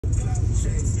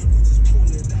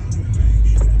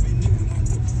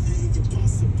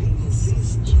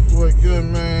good,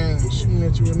 man? Shooting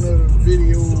at you another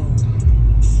video.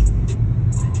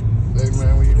 Hey,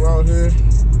 man, when you out here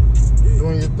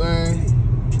doing your thing,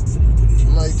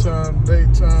 nighttime,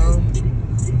 daytime,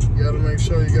 you gotta make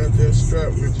sure you got that strap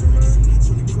with you, man.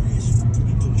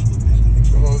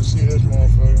 Go hold and see this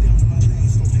motherfucker.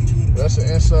 That's an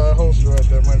inside holster right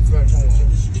there. Matter of fact, hold on.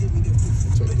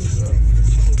 Take this out.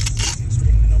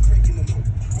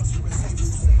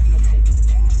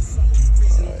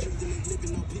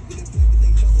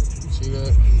 See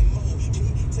that?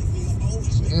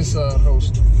 It's an inside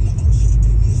holster.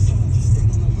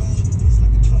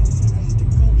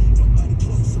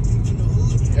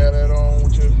 You have that on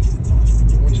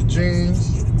with your jeans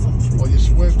or your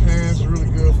sweatpants. It's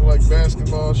really good for like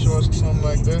basketball shorts or something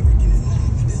like that.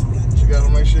 But you gotta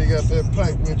make sure you got that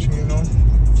pipe with you, you know.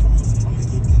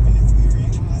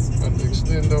 Got the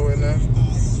extendo in there.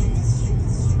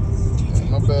 And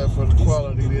my bad for the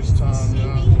quality this time,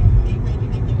 y'all.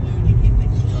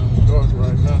 Dark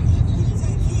right now.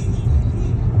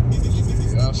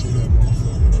 Yeah, I see that motherfucker.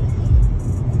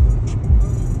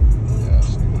 Yeah, I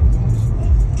see that motherfucker.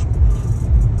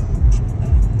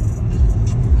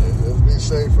 Yeah, just be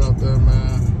safe out there,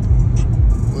 man.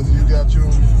 Whether you got you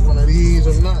one of these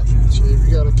or not, shit, if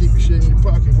you gotta keep your shit in your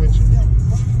pocket with you,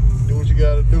 do what you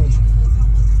gotta do.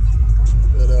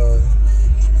 But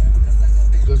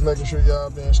just making sure y'all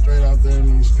being straight out there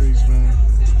in these streets, man.